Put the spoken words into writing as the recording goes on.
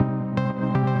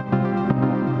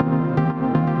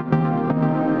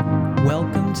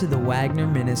Welcome to the Wagner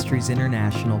Ministries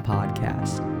International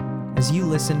podcast. As you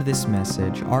listen to this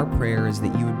message, our prayer is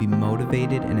that you would be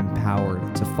motivated and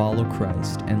empowered to follow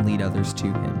Christ and lead others to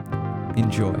Him.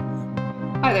 Enjoy.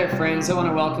 Hi there, friends. I want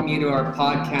to welcome you to our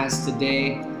podcast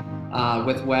today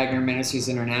with Wagner Ministries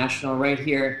International. Right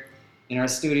here in our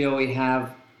studio, we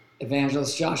have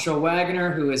Evangelist Joshua Wagner,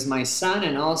 who is my son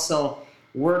and also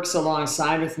works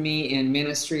alongside with me in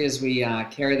ministry as we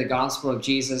carry the gospel of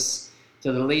Jesus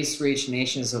to the least reached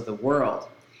nations of the world.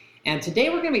 And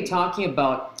today we're going to be talking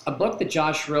about a book that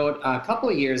Josh wrote a couple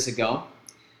of years ago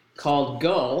called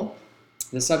Go.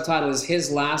 The subtitle is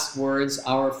His Last Words,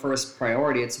 Our First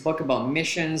Priority. It's a book about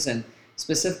missions and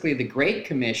specifically the Great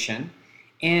Commission.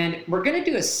 And we're going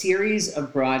to do a series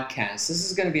of broadcasts. This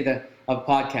is going to be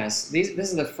podcasts. This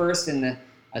is the first in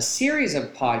a series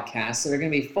of podcasts that are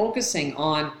going to be focusing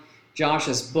on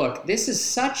Josh's book. This is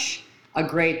such a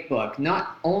great book,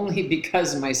 not only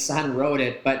because my son wrote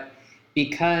it, but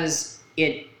because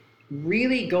it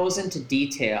really goes into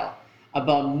detail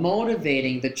about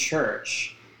motivating the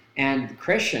church and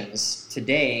Christians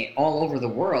today all over the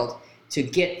world to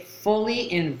get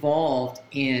fully involved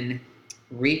in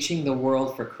reaching the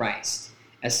world for Christ,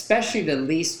 especially the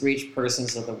least reached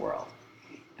persons of the world.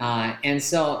 And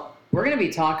so we're going to be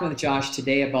talking with Josh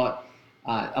today about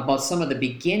some of the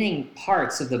beginning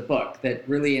parts of the book that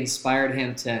really inspired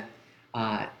him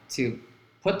to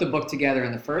put the book together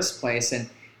in the first place, and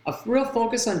a real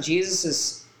focus on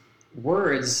Jesus's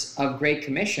words of Great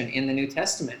Commission in the New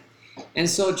Testament. And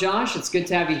so, Josh, it's good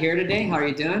to have you here today. How are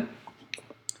you doing?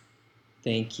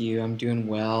 Thank you. I'm doing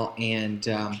well, and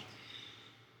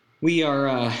we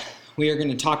are going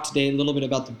to talk today a little bit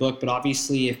about the book, but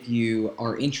obviously if you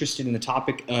are interested in the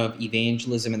topic of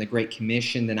evangelism and the Great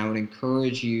Commission, then I would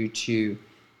encourage you to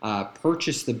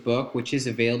purchase the book, which is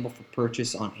available for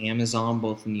purchase on Amazon,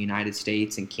 both in the United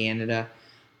States and Canada.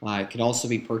 It could also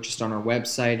be purchased on our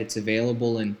website. It's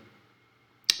available in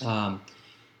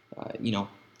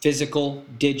physical,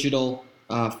 digital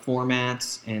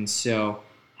formats, and so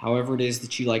however it is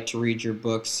that you like to read your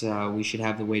books, we should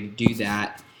have the way to do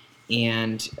that.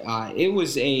 And it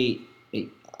was a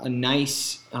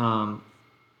nice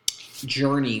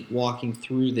journey walking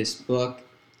through this book.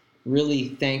 Really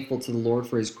thankful to the Lord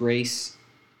for His grace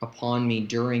upon me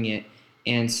during it,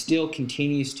 and still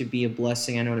continues to be a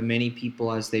blessing, I know, to many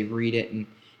people as they read it.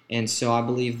 And so I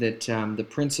believe that the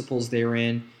principles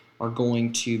therein are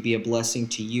going to be a blessing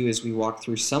to you as we walk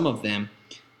through some of them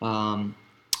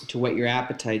to whet your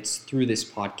appetites through this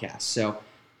podcast. So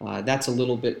that's a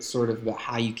little bit sort of about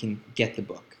how you can get the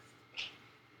book.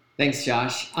 Thanks,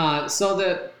 Josh.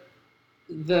 So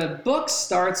the book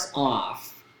starts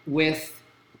off with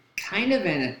kind of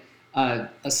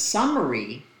a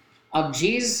summary of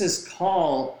Jesus'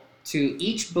 call to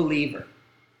each believer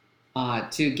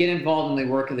to get involved in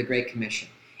the work of the Great Commission.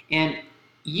 And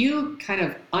you kind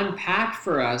of unpacked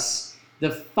for us the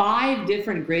 5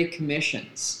 different Great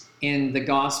Commissions in the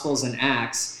Gospels and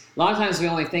Acts. A lot of times we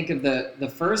only think of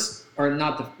the first, or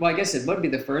not the, well, I guess it would be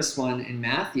the first one in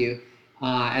Matthew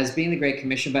as being the Great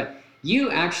Commission, but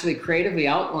you actually creatively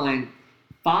outlined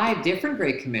 5 different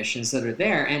Great Commissions that are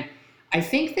there. And I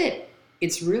think that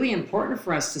it's really important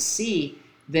for us to see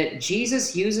that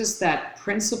Jesus uses that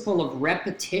principle of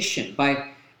repetition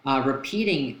by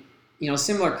repeating,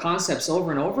 similar concepts over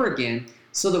and over again,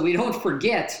 so that we don't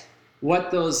forget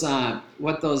what those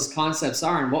concepts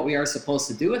are and what we are supposed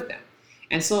to do with them.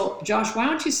 And so, Josh, why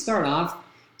don't you start off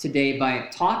today by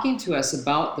talking to us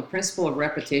about the principle of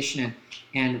repetition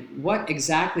and what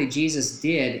exactly Jesus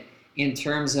did in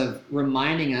terms of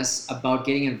reminding us about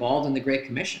getting involved in the Great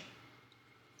Commission.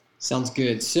 Sounds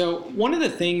good. So one of the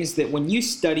things that when you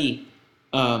study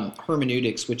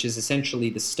hermeneutics, which is essentially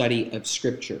the study of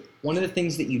Scripture, one of the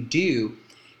things that you do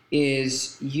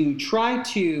is you try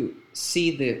to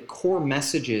see the core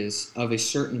messages of a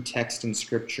certain text in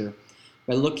Scripture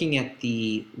by looking at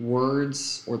the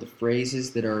words or the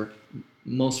phrases that are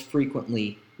most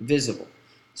frequently visible.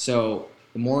 So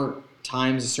the more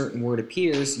times a certain word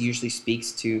appears, it usually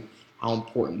speaks to how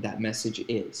important that message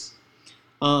is.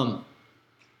 And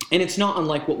it's not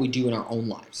unlike what we do in our own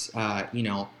lives.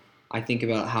 I think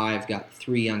about how I've got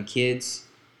 3 young kids,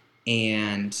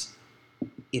 and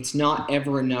it's not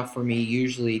ever enough for me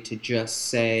usually to just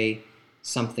say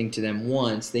something to them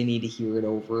once. They need to hear it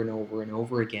over and over and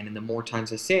over again. And the more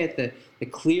times I say it, the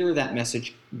clearer that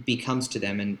message becomes to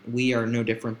them. And we are no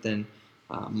different than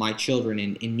my children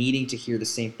in needing to hear the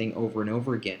same thing over and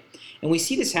over again. And we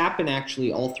see this happen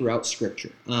actually all throughout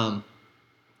Scripture. One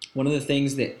of the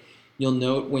things that you'll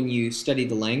note when you study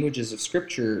the languages of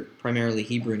Scripture, primarily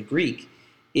Hebrew and Greek,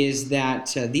 is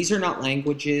that these are not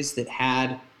languages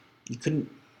that you couldn't,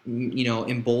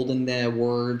 embolden the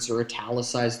words or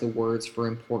italicize the words for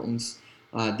importance.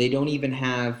 They don't even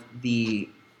have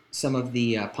some of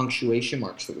the punctuation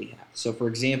marks that we have. So, for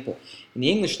example, in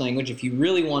the English language, if you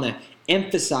really want to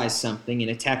emphasize something in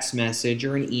a text message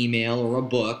or an email or a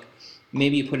book,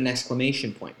 maybe you put an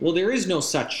exclamation point. Well, there is no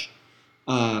such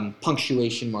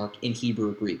punctuation mark in Hebrew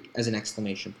or Greek as an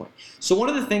exclamation point. So one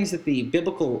of the things that the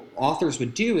biblical authors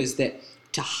would do is that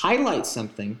to highlight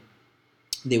something,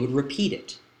 they would repeat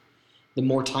it. The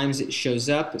more times it shows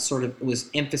up, it sort of was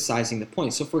emphasizing the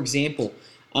point. So, for example,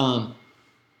 the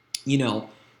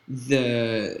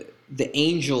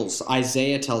angels,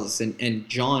 Isaiah tells us, and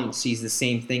John sees the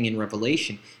same thing in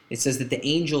Revelation. It says that the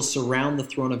angels surround the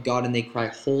throne of God and they cry,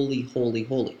 "Holy, holy,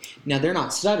 holy." Now, they're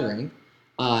not stuttering.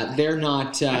 They're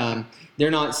not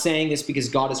saying this because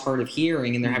God is hard of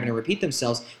hearing and they're having to repeat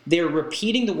themselves. They're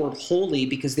repeating the word holy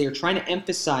because they are trying to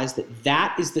emphasize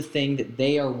that is the thing that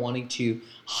they are wanting to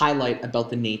highlight about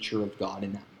the nature of God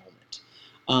in that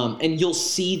moment. And you'll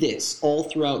see this all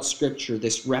throughout Scripture,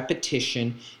 this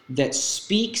repetition that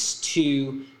speaks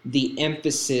to the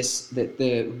emphasis that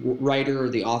the writer or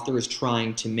the author is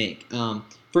trying to make.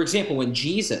 For example, when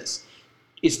Jesus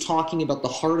is talking about the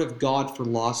heart of God for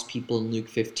lost people in Luke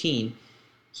 15,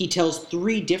 he tells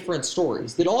 3 different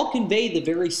stories that all convey the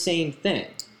very same thing.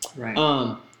 Right.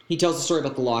 He tells the story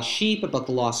about the lost sheep, about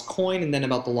the lost coin, and then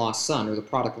about the lost son or the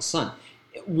prodigal son.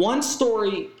 One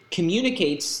story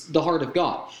communicates the heart of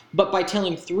God, but by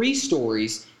telling 3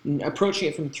 stories, approaching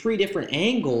it from 3 different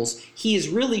angles, he is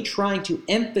really trying to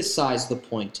emphasize the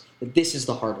point that this is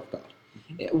the heart of God.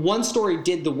 One story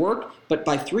did the work, but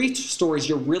by 3 stories,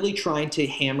 you're really trying to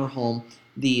hammer home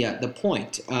the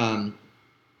point. I'm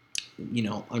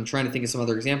trying to think of some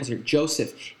other examples here.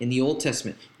 Joseph in the Old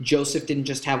Testament. Joseph didn't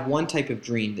just have one type of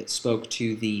dream that spoke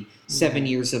to the 7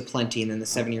 years of plenty and then the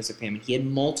 7 years of famine. He had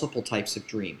multiple types of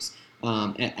dreams.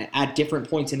 At different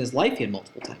points in his life, he had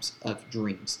multiple types of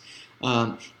dreams.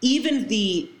 Even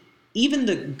the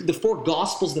 4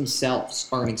 Gospels themselves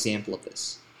are an example of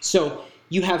this. So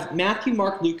you have Matthew,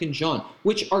 Mark, Luke, and John,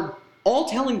 which are all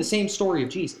telling the same story of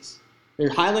Jesus. They're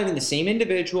highlighting the same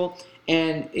individual,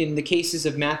 and in the cases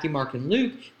of Matthew, Mark, and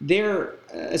Luke, they're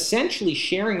essentially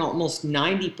sharing almost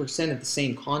 90% of the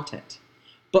same content.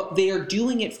 But they are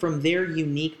doing it from their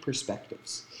unique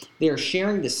perspectives. They are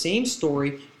sharing the same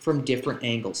story from different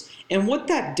angles. And what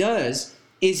that does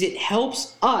is it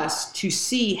helps us to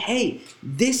see, hey,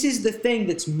 this is the thing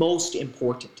that's most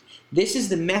important. This is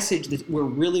the message that we're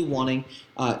really wanting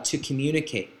to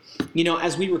communicate.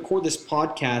 As we record this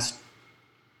podcast,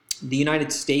 the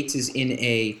United States is in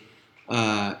a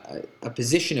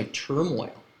position of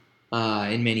turmoil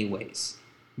in many ways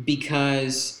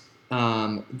because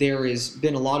there has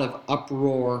been a lot of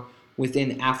uproar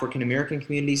within African American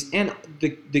communities and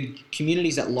the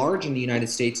communities at large in the United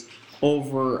States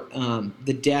over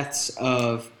the deaths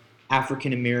of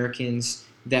African Americans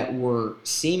that were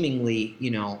seemingly,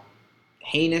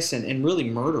 heinous and really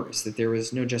murderous, that there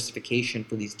was no justification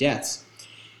for these deaths.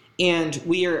 And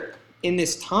we are, in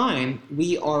this time,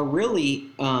 we are really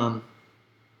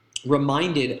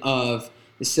reminded of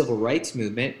the Civil Rights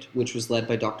Movement, which was led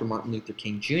by Dr. Martin Luther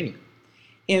King Jr.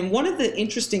 And one of the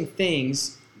interesting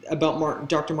things about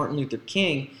Dr. Martin Luther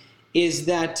King is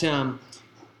that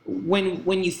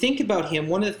when you think about him,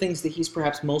 one of the things that he's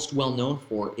perhaps most well known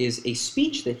for is a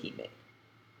speech that he made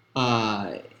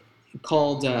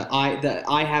called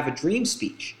I Have a Dream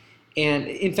speech. And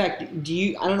in fact,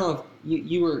 I don't know if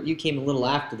you came a little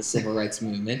after the Civil Rights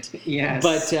Movement. Yes.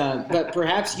 But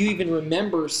perhaps you even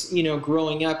remember,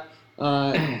 growing up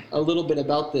a little bit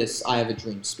about this I Have a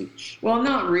Dream speech. Well,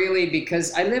 not really,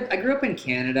 because I grew up in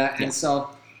Canada, and so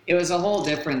it was a whole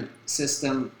different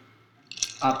system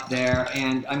up there.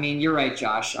 And I mean, you're right,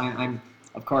 Josh. I'm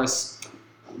of course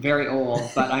very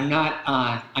old, but I'm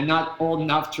not old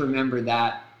enough to remember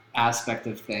that aspect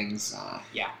of things.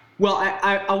 Well,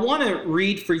 I want to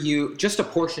read for you just a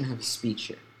portion of his speech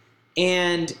here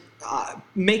and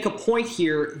make a point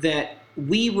here that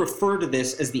we refer to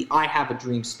this as the I Have a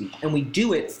Dream speech, and we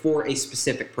do it for a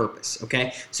specific purpose,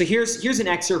 okay? So here's an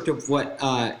excerpt of what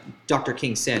Dr.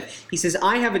 King said. He says,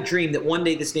 "I have a dream that one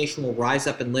day this nation will rise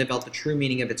up and live out the true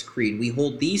meaning of its creed. We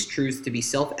hold these truths to be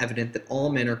self-evident that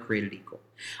all men are created equal.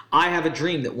 I have a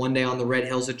dream that one day on the red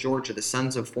hills of Georgia, the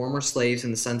sons of former slaves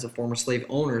and the sons of former slave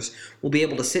owners will be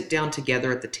able to sit down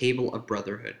together at the table of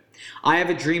brotherhood. I have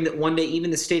a dream that one day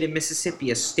even the state of Mississippi,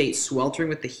 a state sweltering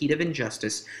with the heat of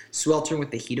injustice, sweltering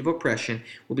with the heat of oppression,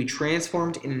 will be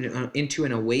transformed into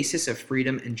an oasis of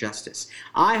freedom and justice.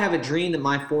 I have a dream that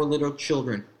my 4 little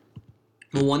children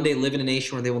will one day live in a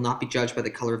nation where they will not be judged by the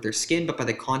color of their skin, but by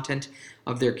the content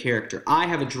of their character. I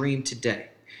have a dream today.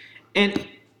 And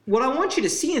what I want you to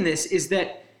see in this is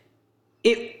that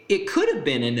it could have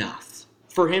been enough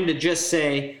for him to just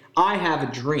say, I have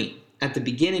a dream at the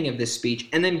beginning of this speech,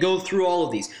 and then go through all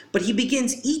of these. But he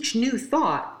begins each new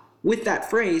thought with that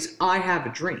phrase, I have a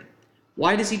dream.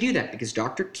 Why does he do that? Because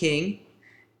Dr. King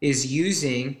is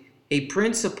using a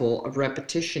principle of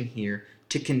repetition here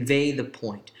to convey the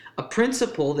point. A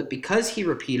principle that because he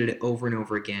repeated it over and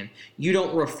over again, you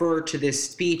don't refer to this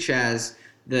speech as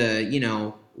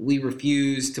we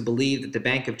refuse to believe that the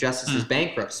Bank of Justice is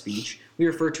bankrupt speech. We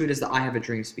refer to it as the I have a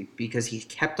dream speech because he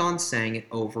kept on saying it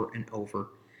over and over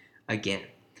again.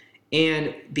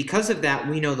 And because of that,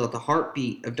 we know that the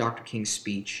heartbeat of Dr. King's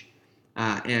speech,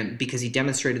 and because he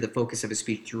demonstrated the focus of his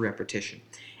speech through repetition.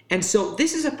 And so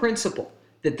this is a principle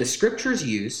that the scriptures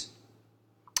use,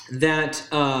 that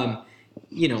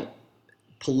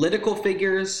political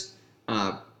figures,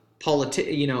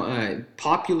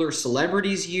 popular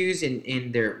celebrities use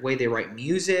in their way they write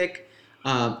music,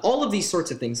 all of these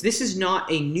sorts of things. This is not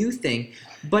a new thing,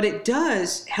 but it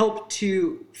does helps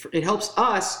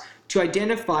us to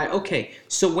identify, okay,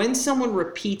 so when someone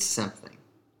repeats something,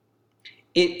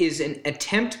 it is an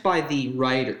attempt by the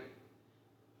writer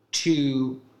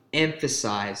to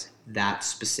emphasize that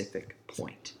specific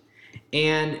point.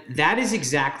 And that is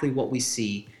exactly what we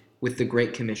see with the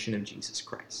Great Commission of Jesus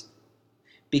Christ.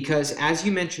 Because as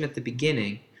you mentioned at the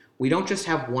beginning, we don't just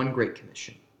have one Great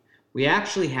Commission. We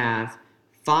actually have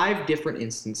 5 different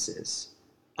instances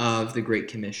of the Great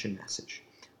Commission message.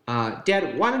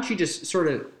 Dad, why don't you just sort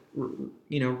of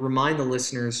remind the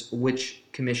listeners which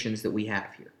commissions that we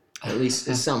have here, at least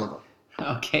some of them.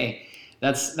 Okay,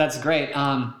 that's great.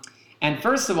 And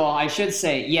first of all, I should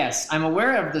say, yes, I'm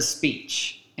aware of the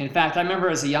speech. In fact, I remember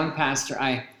as a young pastor,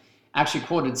 I actually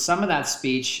quoted some of that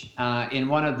speech in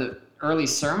one of the early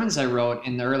sermons I wrote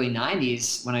in the early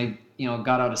 90s when I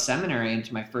got out of seminary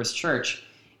into my first church.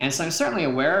 And so I'm certainly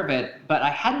aware of it, but I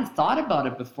hadn't thought about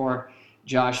it before,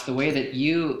 Josh, the way that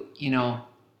you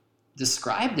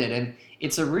described it. And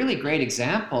it's a really great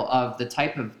example of the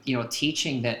type of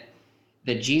teaching that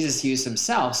Jesus used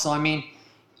himself. So I mean,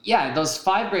 yeah, those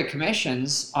 5 Great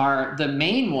Commissions are, the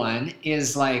main one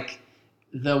is like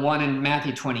the one in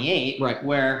Matthew 28, right,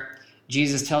 where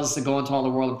Jesus tells us to go into all the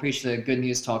world and preach the good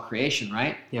news to all creation,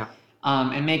 right? Yeah.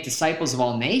 And make disciples of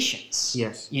all nations.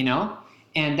 Yes.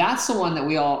 And that's the one that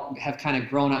we all have kind of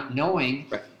grown up knowing,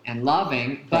 right, and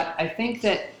loving. But I think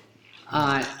that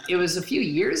it was a few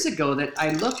years ago that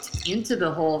I looked into the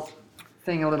whole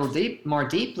thing a little more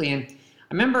deeply. And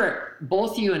I remember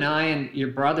both you and I and your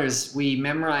brothers, we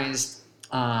memorized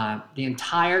the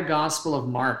entire Gospel of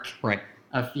Mark, right,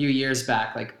 a few years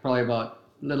back, like probably about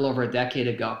a little over a decade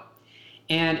ago.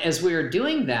 And as we were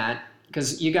doing that,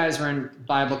 because you guys were in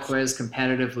Bible quiz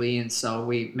competitively, and so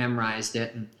we memorized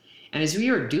it. And as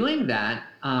we were doing that,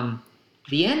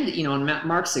 the end, in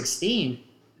Mark 16,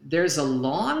 there's a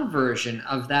long version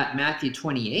of that Matthew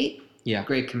 28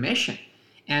 Great Commission.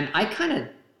 And I kind of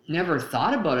never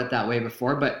thought about it that way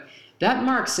before, but that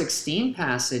Mark 16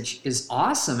 passage is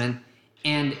awesome.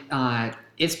 And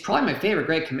it's probably my favorite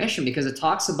Great Commission because it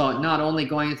talks about not only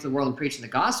going into the world and preaching the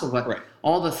gospel, but right,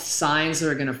 all the signs that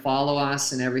are going to follow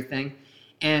us and everything.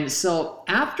 And so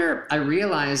after I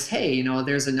realized, hey,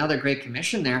 there's another Great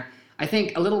Commission there, I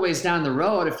think a little ways down the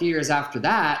road, a few years after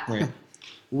that, right,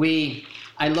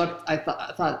 I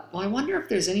thought, well, I wonder if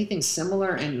there's anything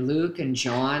similar in Luke and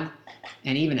John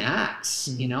and even Acts,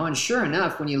 and sure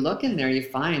enough, when you look in there, you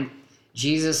find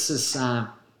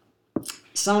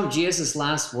some of Jesus'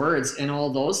 last words in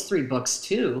all those 3 books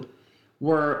too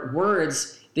were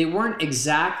words, they weren't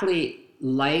exactly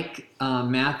like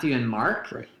Matthew and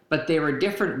Mark, right, but they were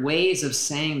different ways of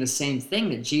saying the same thing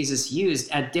that Jesus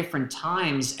used at different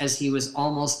times as he was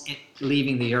almost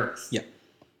leaving the earth. Yeah.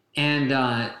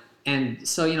 And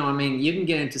so, you can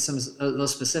get into some of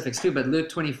those specifics too, but Luke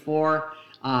 24,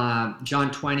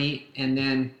 John 20, and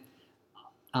then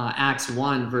Acts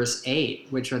 1, verse 8,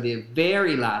 which are the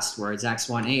very last words, Acts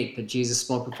 1:8, that Jesus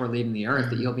spoke before leaving the earth,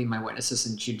 that you'll be my witnesses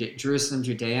in Jerusalem,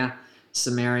 Judea,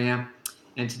 Samaria,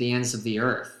 and to the ends of the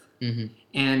earth. Mm-hmm.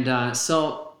 And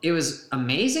so it was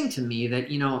amazing to me that,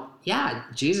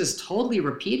 Jesus totally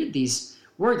repeated these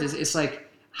words. It's like,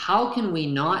 how can we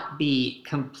not be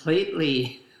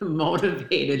completely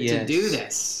motivated to do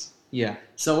this? Yeah.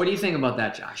 So what do you think about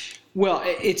that, Josh? Well,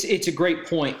 it's a great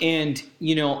point. And,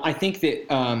 I think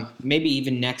that maybe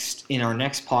even in our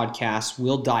next podcast,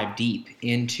 we'll dive deep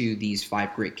into these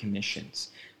 5 Great Commissions.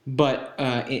 But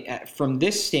from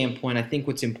this standpoint, I think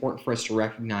what's important for us to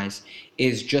recognize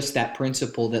is just that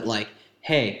principle that,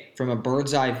 hey, from a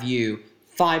bird's eye view,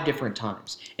 5 different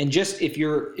times. And just if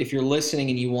you're listening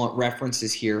and you want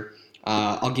references here,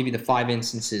 I'll give you the 5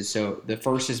 instances. So the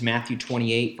first is Matthew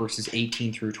 28, verses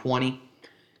 18 through 20.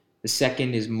 The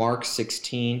second is Mark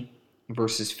 16,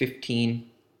 verses 15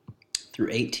 through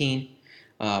 18.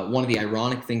 One of the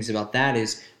ironic things about that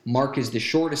is Mark is the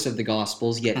shortest of the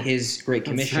Gospels, yet his Great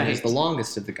Commission is the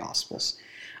longest of the Gospels.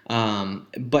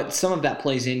 But some of that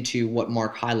plays into what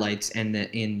Mark highlights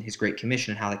in his Great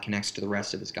Commission and how that connects to the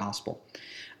rest of his Gospel.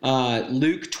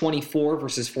 Luke 24,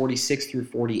 verses 46 through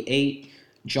 48.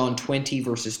 John 20,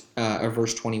 verse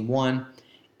 21.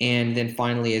 And then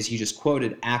finally, as you just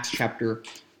quoted, Acts chapter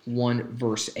 1,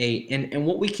 verse 8. And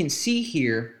what we can see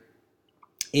here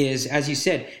is, as you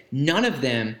said, none of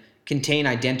them contain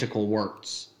identical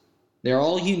words. They're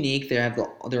all unique. They have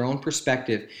their own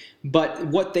perspective. But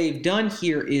what they've done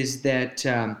here is that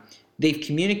they've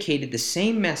communicated the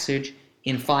same message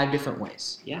in 5 different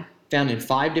ways. Yeah. Found in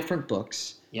 5 different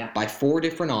books. Yeah. By 4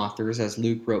 different authors, as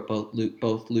Luke wrote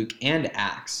both Luke and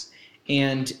Acts.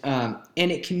 And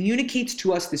it communicates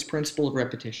to us this principle of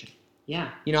repetition. Yeah.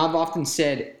 You know, I've often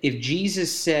said, if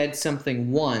Jesus said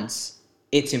something once,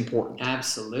 it's important.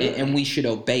 Absolutely. And we should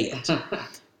obey it.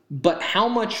 But how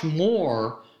much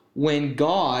more when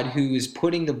God, who is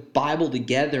putting the Bible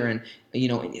together, and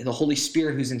the Holy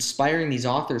Spirit who's inspiring these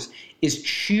authors, is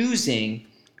choosing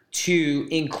to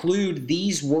include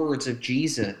these words of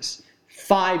Jesus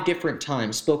 5 different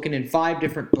times, spoken in 5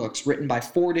 different books, written by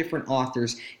 4 different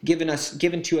authors, given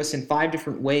to us in 5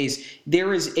 different ways.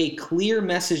 There is a clear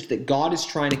message that God is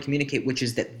trying to communicate, which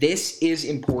is that this is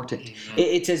important. Mm-hmm.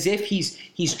 It's as if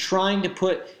he's trying to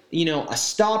put a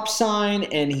stop sign,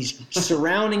 and he's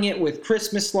surrounding it with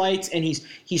Christmas lights, and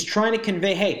he's trying to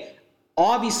convey, hey,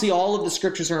 obviously all of the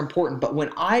scriptures are important, but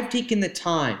when I've taken the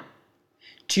time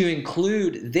to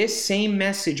include this same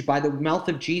message by the mouth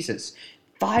of Jesus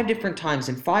 5 different times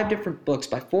in 5 different books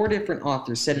by 4 different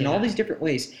authors, said in all these different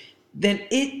ways, then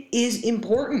it is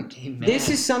important. Amen. This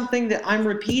is something that I'm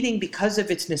repeating because of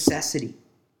its necessity.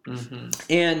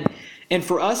 Mm-hmm. And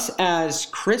for us as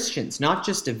Christians, not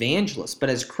just evangelists, but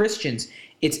as Christians,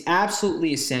 it's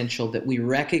absolutely essential that we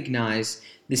recognize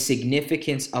the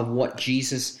significance of what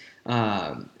Jesus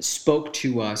spoke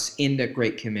to us in the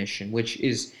Great Commission, which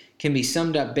can be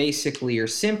summed up basically or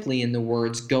simply in the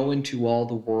words, go into all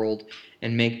the world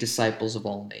and make disciples of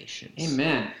all nations.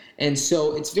 Amen. And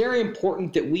so it's very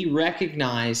important that we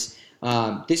recognize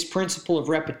this principle of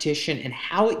repetition and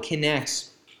how it connects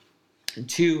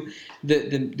to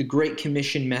the Great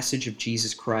Commission message of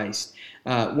Jesus Christ.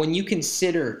 When you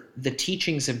consider the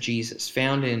teachings of Jesus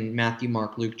found in Matthew,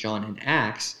 Mark, Luke, John, and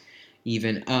Acts,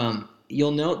 even,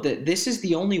 you'll note that this is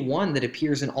the only one that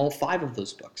appears in all 5 of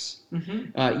those books.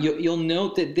 Mm-hmm. You'll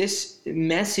note that this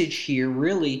message here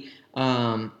really,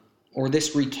 or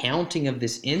this recounting of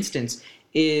this instance,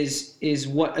 is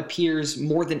what appears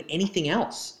more than anything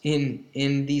else in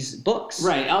these books.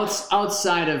 Right,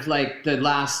 outside of like the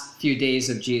last few days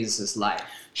of Jesus' life.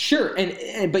 Sure,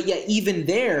 but yet even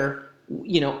there,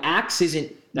 Acts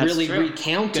isn't really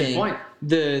recounting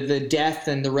the death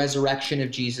and the resurrection of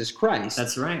Jesus Christ.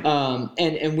 That's right.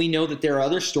 And we know that there are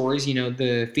other stories.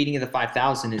 The feeding of the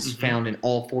 5,000 is found in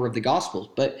all 4 of the Gospels,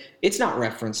 but it's not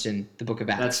referenced in the book of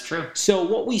Acts. That's true. So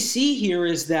what we see here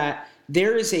is that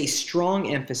there is a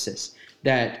strong emphasis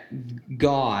that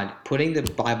God, putting the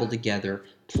Bible together,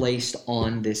 placed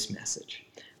on this message,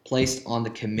 placed on the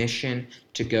commission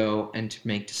to go and to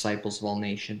make disciples of all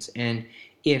nations. And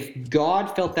if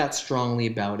God felt that strongly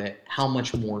about it, how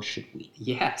much more should we?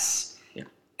 Yes. Yeah.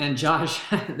 And Josh,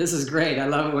 this is great. I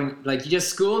love it when you just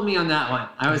schooled me on that one.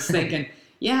 I was thinking,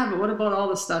 yeah, but what about all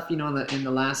the stuff in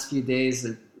the last few days,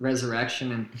 the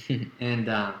resurrection and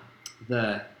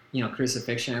the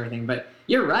crucifixion and everything. But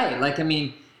you're right.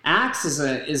 Acts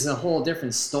is a whole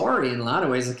different story in a lot of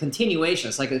ways. A continuation.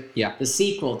 It's like the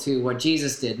sequel to what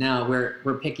Jesus did. Now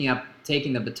we're picking up,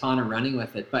 taking the baton and running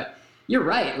with it. But you're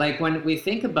right. When we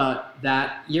think about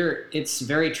that, it's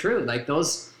very true.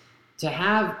 To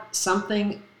have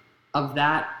something of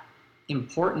that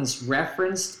importance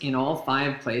referenced in all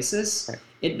 5 places,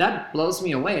 that blows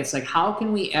me away. It's like, how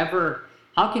can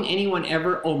anyone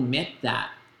ever omit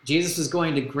that? Jesus was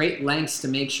going to great lengths to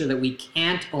make sure that we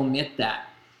can't omit that.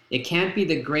 It can't be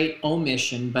the great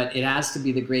omission, but it has to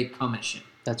be the great commission.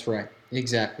 That's right.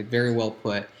 Exactly. Very well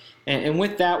put. And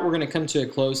with that, we're going to come to a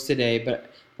close today.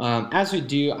 But as we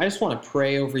do, I just want to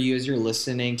pray over you as you're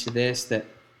listening to this, that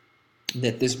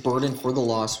this burden for the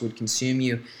lost would consume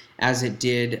you as it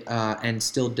did and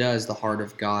still does the heart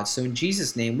of God. So in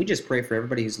Jesus' name, we just pray for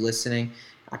everybody who's listening.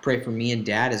 I pray for me and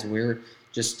Dad as we're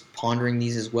just pondering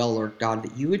these as well, Lord God,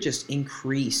 that you would just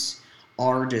increase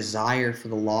our desire for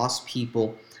the lost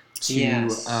people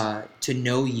to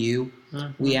know you.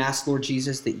 We ask, Lord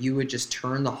Jesus, that you would just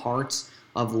turn the hearts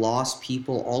of lost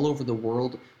people all over the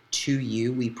world to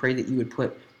you. We pray that you would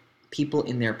put people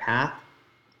in their path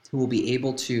who will be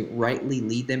able to rightly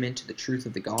lead them into the truth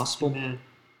of the gospel. Amen.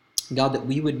 God, that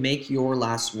we would make your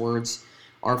last words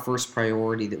our first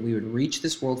priority, that we would reach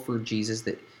this world for Jesus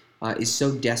that is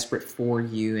so desperate for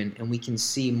you, and we can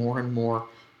see more and more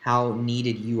how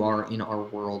needed you are in our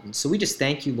world. And so we just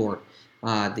thank you, Lord,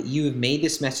 that you have made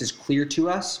this message clear to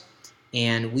us,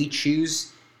 and we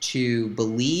choose to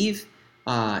believe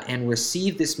and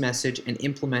receive this message and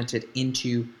implement it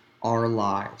into our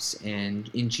lives. And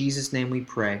in Jesus' name we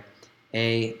pray,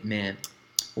 amen.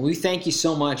 Well, we thank you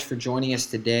so much for joining us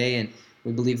today, and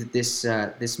we believe that this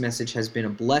message has been a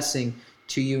blessing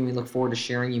to you, and we look forward to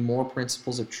sharing you more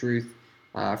principles of truth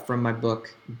from my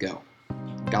book, Go.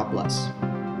 God bless.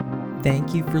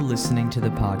 Thank you for listening to the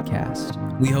podcast.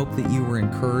 We hope that you were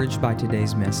encouraged by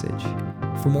today's message.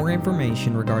 For more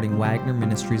information regarding Wagner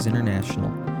Ministries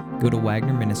International, go to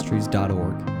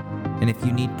wagnerministries.org. And if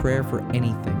you need prayer for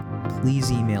anything,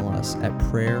 please email us at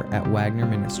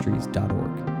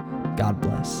prayer@wagnerministries.org. God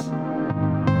bless.